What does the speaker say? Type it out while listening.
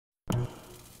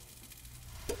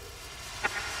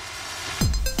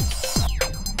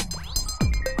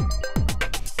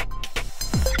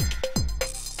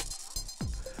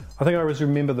I think I always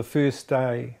remember the first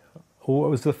day, or it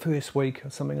was the first week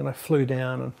or something, and I flew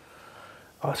down and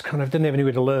I was didn't have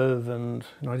anywhere to live, and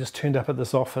I just turned up at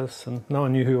this office and no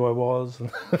one knew who I was, and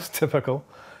it's typical.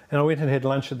 And I went and had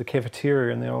lunch at the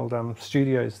cafeteria in the old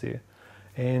studios there.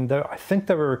 And I think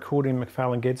they were recording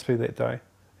McFarlane Gadsby that day.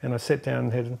 And I sat down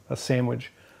and had a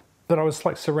sandwich. But I was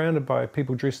like surrounded by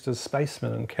people dressed as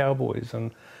spacemen and cowboys.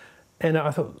 And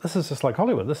I thought, this is just like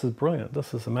Hollywood. This is brilliant.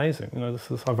 This is amazing.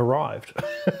 I've arrived.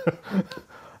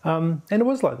 And it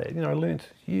was like that. I learnt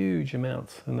huge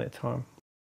amounts in that time.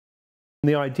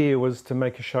 The idea was to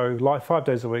make a show live, 5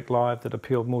 days a week live, that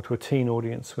appealed more to a teen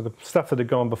audience, where the stuff that had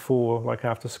gone before, like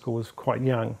After School, was quite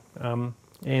young.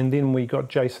 And then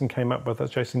Jason came up with it,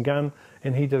 Jason Gunn,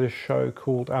 and he did a show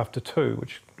called After Two,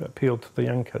 which appealed to the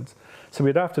young kids. So we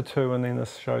had After Two and then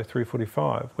this show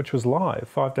 3:45, which was live,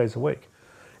 5 days a week.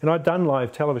 And I'd done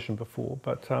live television before,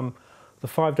 but the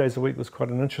 5 days a week was quite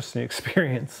an interesting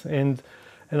experience. And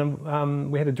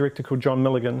we had a director called John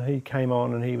Milligan. He came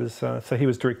on and he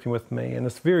was directing with me, and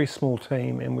this very small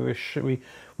team. And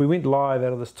we went live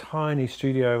out of this tiny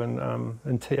studio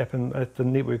at the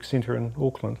Network Centre in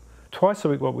Auckland. Twice a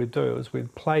week, what we'd do is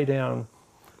we'd play down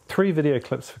 3 video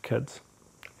clips for kids,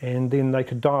 and then they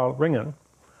could ring in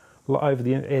over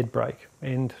the ad break,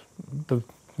 and the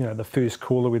first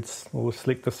caller we'd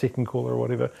select the second caller or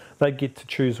whatever. They'd get to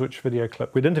choose which video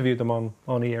clip. We'd interview them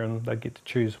on air, and they'd get to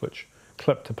choose which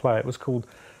clip to play. It was called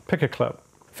Pick a Clip.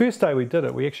 First day we did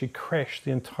it, we actually crashed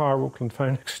the entire Auckland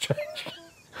phone exchange.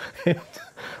 And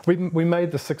we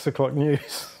made the 6 o'clock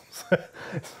news.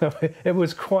 So it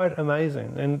was quite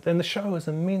amazing, and the show was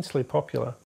immensely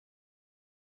popular.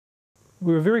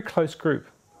 We were a very close group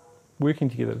working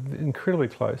together, incredibly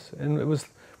close, and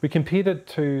we compared it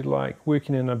to like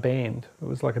working in a band. It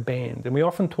was like a band, and we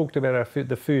often talked about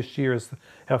the first year as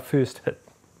our first hit,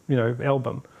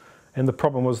 album. And the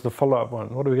problem was the follow-up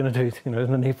one. What are we going to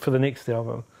do, for the next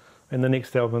album, and the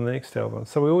next album, and the next album?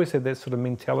 So we always had that sort of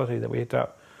mentality that we had to,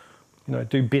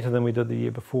 do better than we did the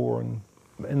year before.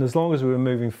 And as long as we were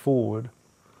moving forward,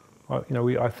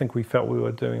 I think we felt we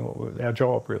were doing our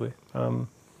job really.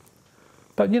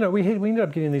 But we ended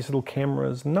up getting these little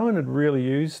cameras. No one had really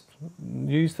used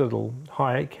the little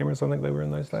high 8 cameras. I think they were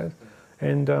in those days,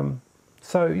 and.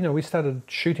 So we started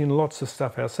shooting lots of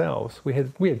stuff ourselves. We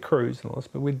had crews and all this,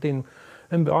 but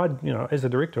I'd as a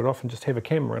director, I'd often just have a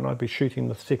camera and I'd be shooting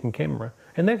the second camera,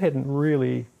 and that hadn't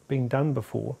really been done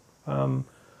before.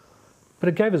 But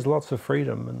it gave us lots of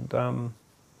freedom, and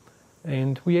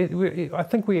I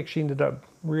think we actually ended up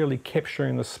really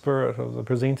capturing the spirit of the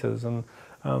presenters and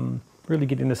really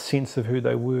getting a sense of who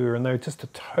they were, and they were just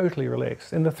totally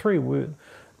relaxed. And the 3 were.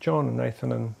 John and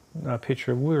Nathan and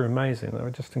Petra were amazing. They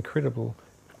were just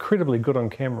incredibly good on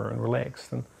camera and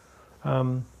relaxed, and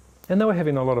they were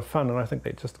having a lot of fun. And I think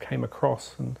that just came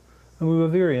across, and we were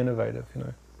very innovative.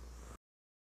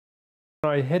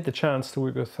 I had the chance to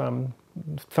work with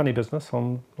Funny Business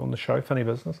on the show Funny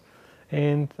Business,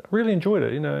 and really enjoyed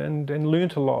it. And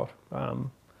learnt a lot.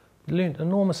 Learnt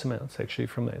enormous amounts actually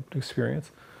from that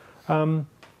experience.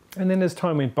 And then as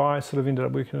time went by, I sort of ended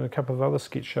up working on a couple of other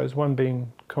sketch shows, one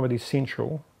being Comedy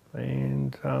Central,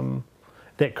 and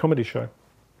that comedy show.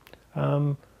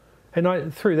 And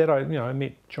through that I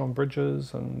met John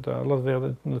Bridges and a lot of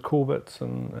the Corbetts,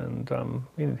 and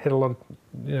had a lot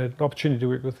of opportunity to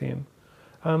work with them.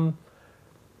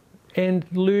 And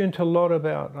learned a lot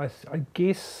about, I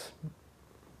guess,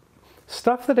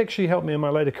 stuff that actually helped me in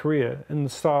my later career in the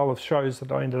style of shows that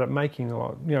I ended up making a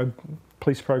lot,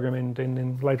 police program and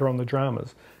then later on the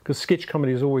dramas, because sketch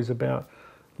comedy is always about,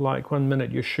 like, 1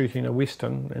 minute you're shooting a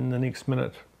western, and the next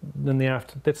minute,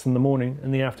 that's in the morning,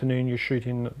 in the afternoon you're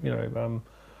shooting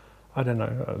I don't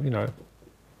know,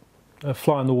 a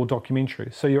fly on the wall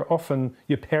documentary. So you're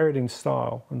parodying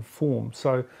style and form,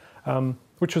 so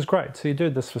which was great. So you do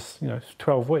this for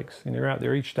 12 weeks, and you're out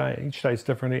there each day. Each day's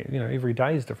different, every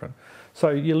day is different. So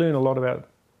you learn a lot about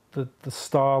the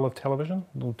style of television,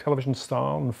 the television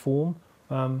style and form.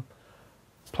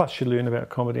 Plus you learn about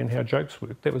comedy and how jokes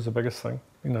work. That was the biggest thing,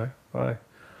 I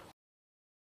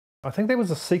think that was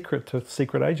a secret to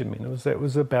Secret Agent Men. It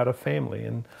was about a family,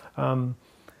 and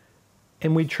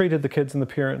we treated the kids and the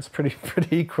parents pretty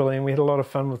equally, and we had a lot of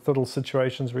fun with little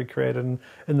situations we created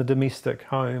in the domestic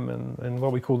home, and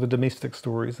what we call the domestic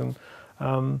stories, and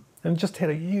just had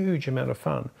a huge amount of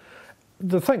fun.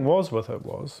 The thing with it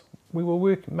was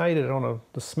we made it on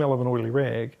the smell of an oily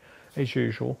rag, as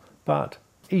usual, but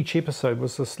each episode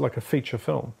was just like a feature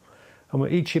film. And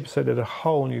each episode had a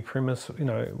whole new premise,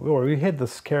 or we had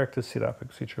this character set up,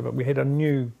 etc., but we had a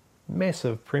new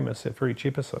massive premise for each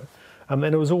episode. And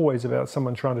it was always about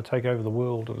someone trying to take over the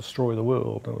world or destroy the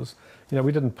world. It was,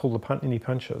 we didn't pull any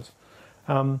punches.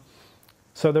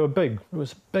 So they were big. It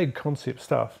was big concept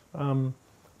stuff.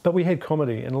 But we had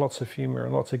comedy and lots of humour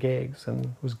and lots of gags, and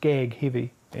it was gag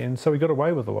heavy. And so we got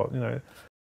away with a lot, And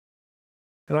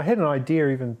I had an idea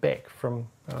even back from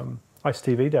Ice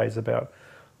TV days about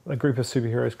a group of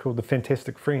superheroes called the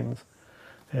Fantastic Friends.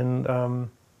 And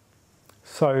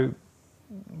so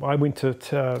I went to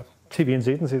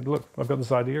TVNZ and said, look, I've got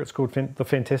this idea. It's called the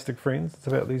Fantastic Friends. It's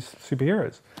about these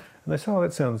superheroes. And they said, oh,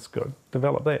 that sounds good.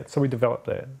 Develop that. So we developed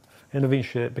that. And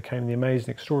eventually it became the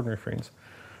Amazing Extraordinary Friends,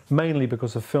 mainly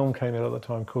because a film came out at the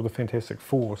time called The Fantastic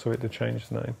Four, so we had to change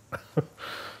the name.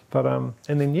 But and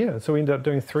then so we ended up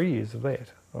doing 3 years of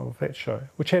that show,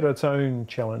 which had its own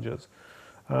challenges,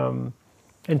 and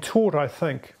taught us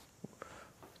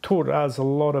a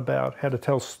lot about how to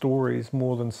tell stories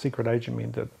more than Secret Agent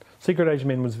Men did. Secret Agent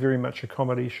Men was very much a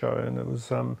comedy show, and it was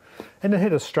and it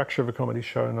had a structure of a comedy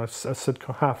show and a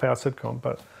sitcom, half-hour sitcom.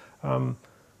 But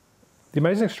the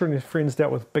Amazing Extraordinary Friends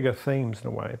dealt with bigger themes in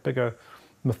a way, bigger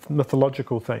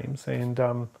mythological themes,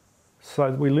 and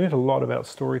so we learnt a lot about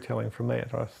storytelling from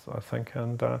that, I think,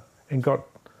 and got,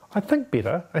 I think,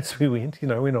 better as we went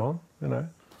on.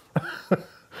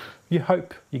 You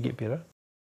hope you get better.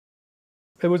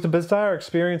 It was a bizarre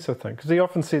experience, I think, because David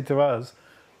often said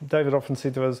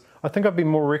to us, I think I've been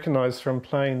more recognised from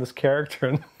playing this character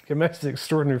in Amazing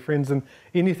Extraordinary Friends than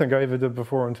anything I ever did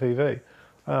before on TV.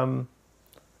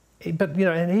 But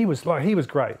and he was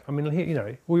great. I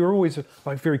mean, we were always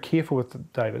very careful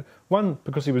with David. One,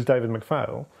 because he was David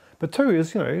McPhail, but two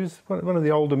is he was one of the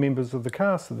older members of the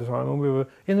cast at the time, and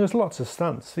there was lots of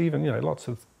stunts, even lots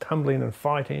of tumbling and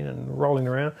fighting and rolling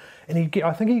around. And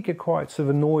I think he'd get quite sort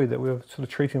of annoyed that we were sort of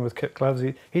treating him with kit gloves.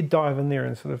 He'd dive in there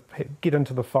and sort of get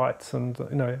into the fights, and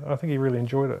I think he really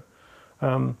enjoyed it.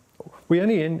 We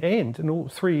only in all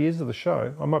 3 years of the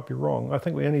show, I might be wrong, I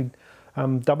think we only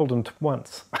doubled him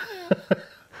once.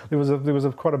 there was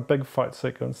quite a big fight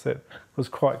sequence that was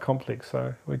quite complex,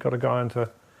 so we got a guy in to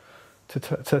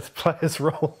play his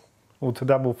role, or to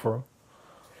double for him.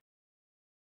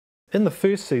 In the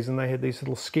first season, they had these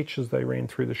little sketches they ran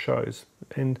through the shows,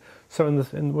 and so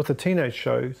with the teenage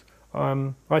shows,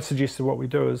 I suggested what we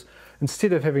do is,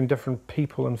 instead of having different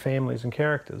people and families and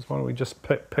characters, why don't we just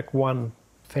pick one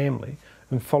family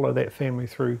and follow that family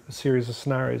through a series of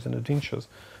scenarios and adventures.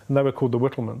 And they were called the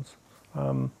Whittlemans.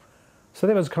 So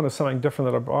that was kind of something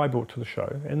different that I brought to the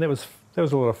show, and that was a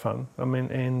lot of fun. I mean,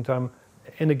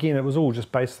 and again, it was all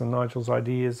just based on Nigel's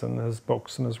ideas and his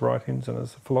books and his writings and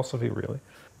his philosophy, really.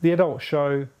 The adult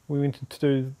show, we went to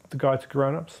do The Guide to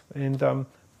Grown-Ups, and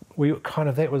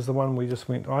that was the one we just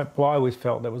went, I always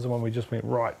felt that was the one we just went,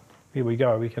 right, here we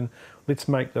go, let's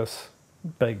make this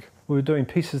big. We were doing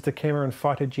pieces to camera and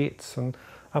fighter jets and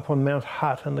up on Mount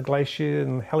Hutt and the glacier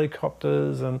and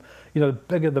helicopters, and the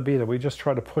bigger the better. We just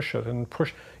try to push it and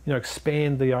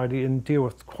expand the idea and deal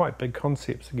with quite big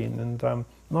concepts again. And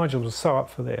Nigel was so up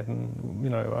for that,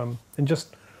 and and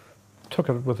just took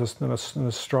it with us in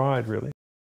a stride, really.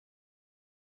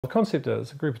 The concept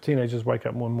is a group of teenagers wake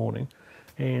up one morning,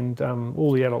 and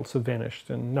all the adults have vanished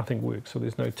and nothing works. So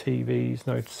there's no TVs,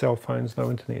 no cell phones,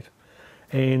 no internet,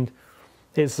 and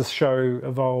as the show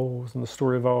evolves and the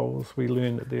story evolves, we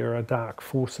learn that there are dark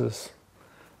forces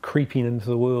creeping into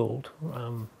the world,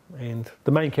 and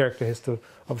the main character has to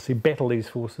obviously battle these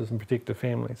forces and protect the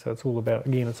family. So it's all about,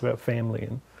 again, it's about family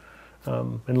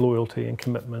and loyalty and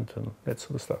commitment and that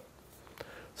sort of stuff.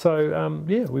 So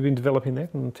we've been developing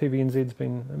that, and TVNZ's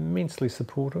been immensely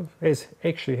supportive, as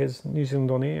actually has New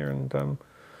Zealand On Air,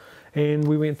 and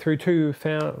we went through 2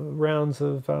 rounds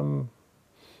of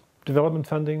development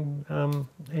funding, and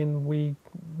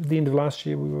at the end of last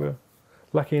year we were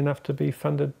lucky enough to be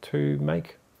funded to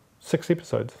make 6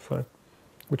 episodes,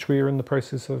 which we are in the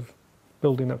process of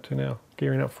building up to now,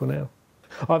 gearing up for now.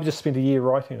 I've just spent a year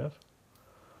writing it,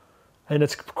 and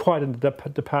it's quite a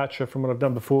departure from what I've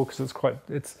done before, because it's quite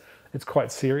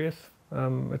serious.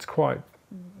 It's quite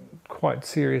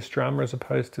serious drama, as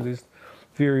opposed to these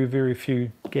very, very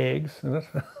few gags in it,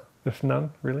 if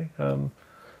none really.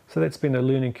 So that's been a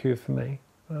learning curve for me,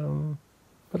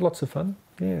 but lots of fun,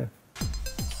 yeah.